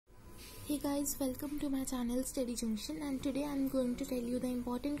Hey guys, welcome to my channel Study Junction, and today I am going to tell you the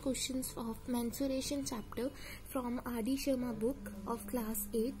important questions of mensuration chapter from R.D. Sharma book of class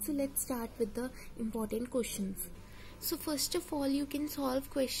 8. So let's start with the important questions. So first of all, you can solve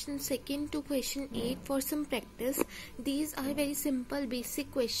question 2 to question 8 for some practice. These are very simple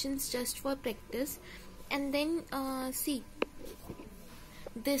basic questions just for practice. And then see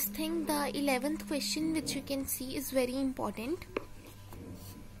this thing, the 11th question which you can see is very important.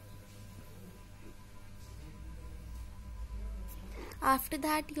 After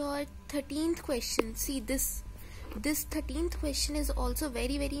that, your 13th question, see this 13th question is also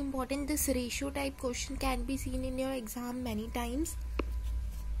very important. This ratio type question can be seen in your exam many times,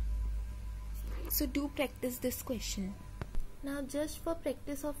 so do practice this question. Now just for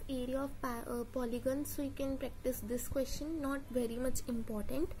practice of area of polygons, so you can practice this question, not very much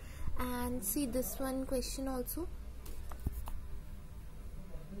important. And see this one question also.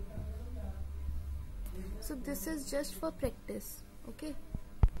 So this is just for practice. Okay,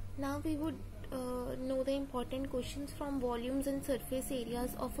 now we would know the important questions from volumes and surface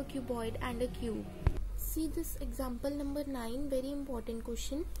areas of a cuboid and a cube. See this example number 9, very important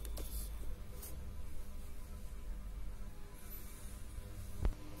question.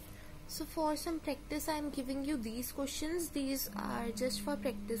 So for some practice I am giving you these questions. These are just for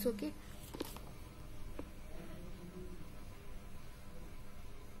practice, okay?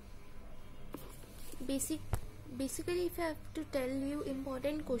 Basically, if I have to tell you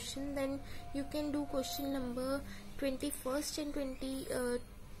important question, then you can do question number 21st and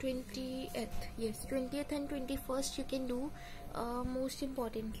 20th. Yes, 20th and 21st you can do most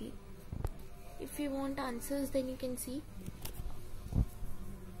importantly. If you want answers, then you can see.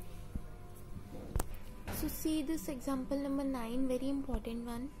 So see this example number 9, very important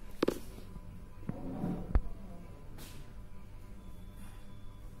one.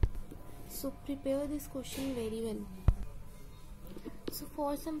 So prepare this question very well. So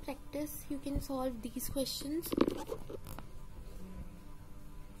for some practice, you can solve these questions.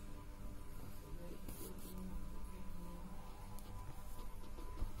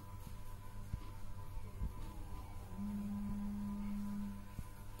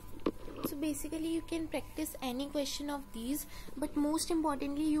 So basically you can practice any question of these, but most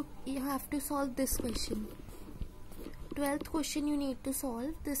importantly you have to solve this question. 12th question you need to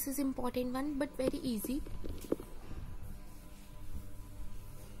solve. This is important one, but very easy.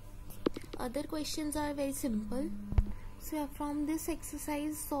 Other questions are very simple. So from this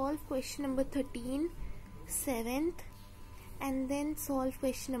exercise, solve question number 13, 7th, and then solve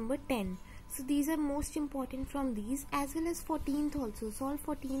question number 10. So these are most important from these, as well as 14th also. Solve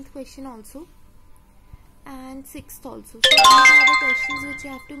 14th question also, and 6th also. So these are the questions which you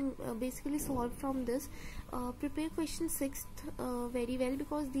have to basically solve from this. Prepare question 6th very well,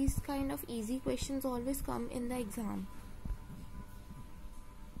 because these kind of easy questions always come in the exam.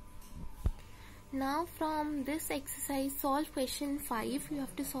 Now from this exercise, solve question 5. You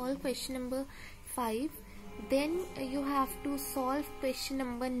have to solve question number 5. Then you have to solve question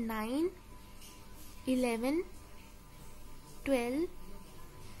number 9, 11, 12,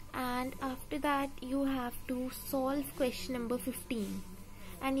 and after that you have to solve question number 15,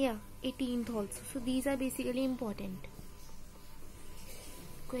 and 18th also. So these are basically important.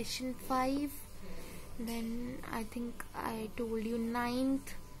 Question 5, then I think I told you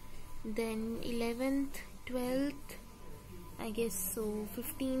 9th, then 11th, 12th, I guess so,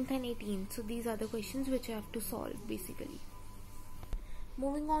 15th and 18th. So these are the questions which I have to solve basically.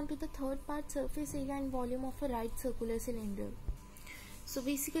 Moving on to the third part, surface area and volume of a right circular cylinder. So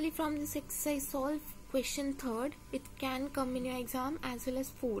basically from this exercise, solve question 3rd. It can come in your exam, as well as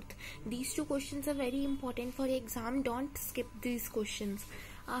 4th. These two questions are very important for your exam. Don't skip these questions.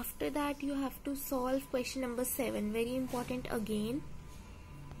 After that you have to solve question number 7, very important again.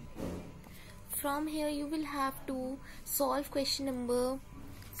 From here you will have to solve question number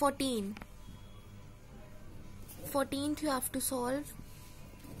 14. 14th you have to solve.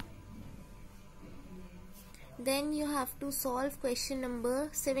 Then you have to solve question number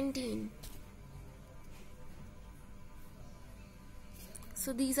 17.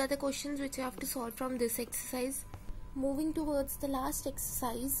 So these are the questions which you have to solve from this exercise. Moving towards the last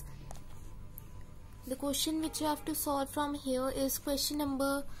exercise, the question which you have to solve from here is question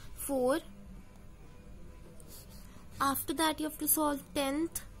number 4. After that you have to solve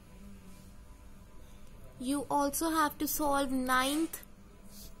 10th. You also have to solve 9th,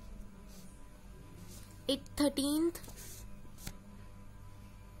 13th,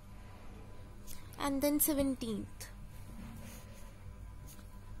 and then 17th,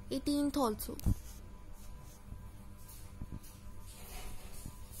 18th also.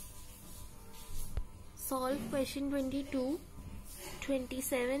 solve question 22,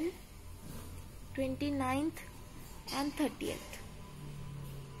 27, 29th and 30th.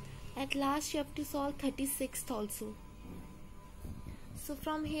 At last you have to solve 36th also. So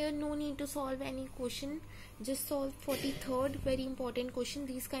from here no need to solve any question, just solve 43rd, very important question.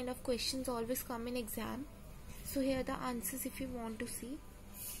 These kind of questions always come in exam. So here are the answers if you want to see.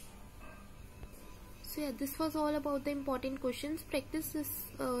 So yeah, this was all about the important questions. Practice this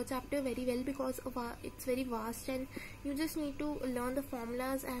chapter very well because it's very vast and you just need to learn the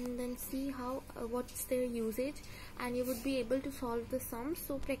formulas and then see how what's their usage, and you would be able to solve the sums.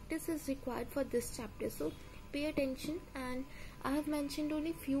 So practice is required for this chapter, so pay attention. And I have mentioned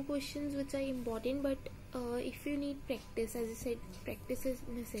only few questions which are important, but if you need practice, as I said, practice is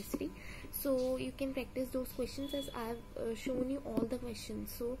necessary, so you can practice those questions as I have shown you all the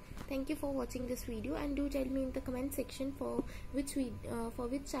questions. So thank you for watching this video, and do tell me in the comment section for which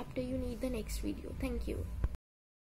chapter you need the next video. Thank you.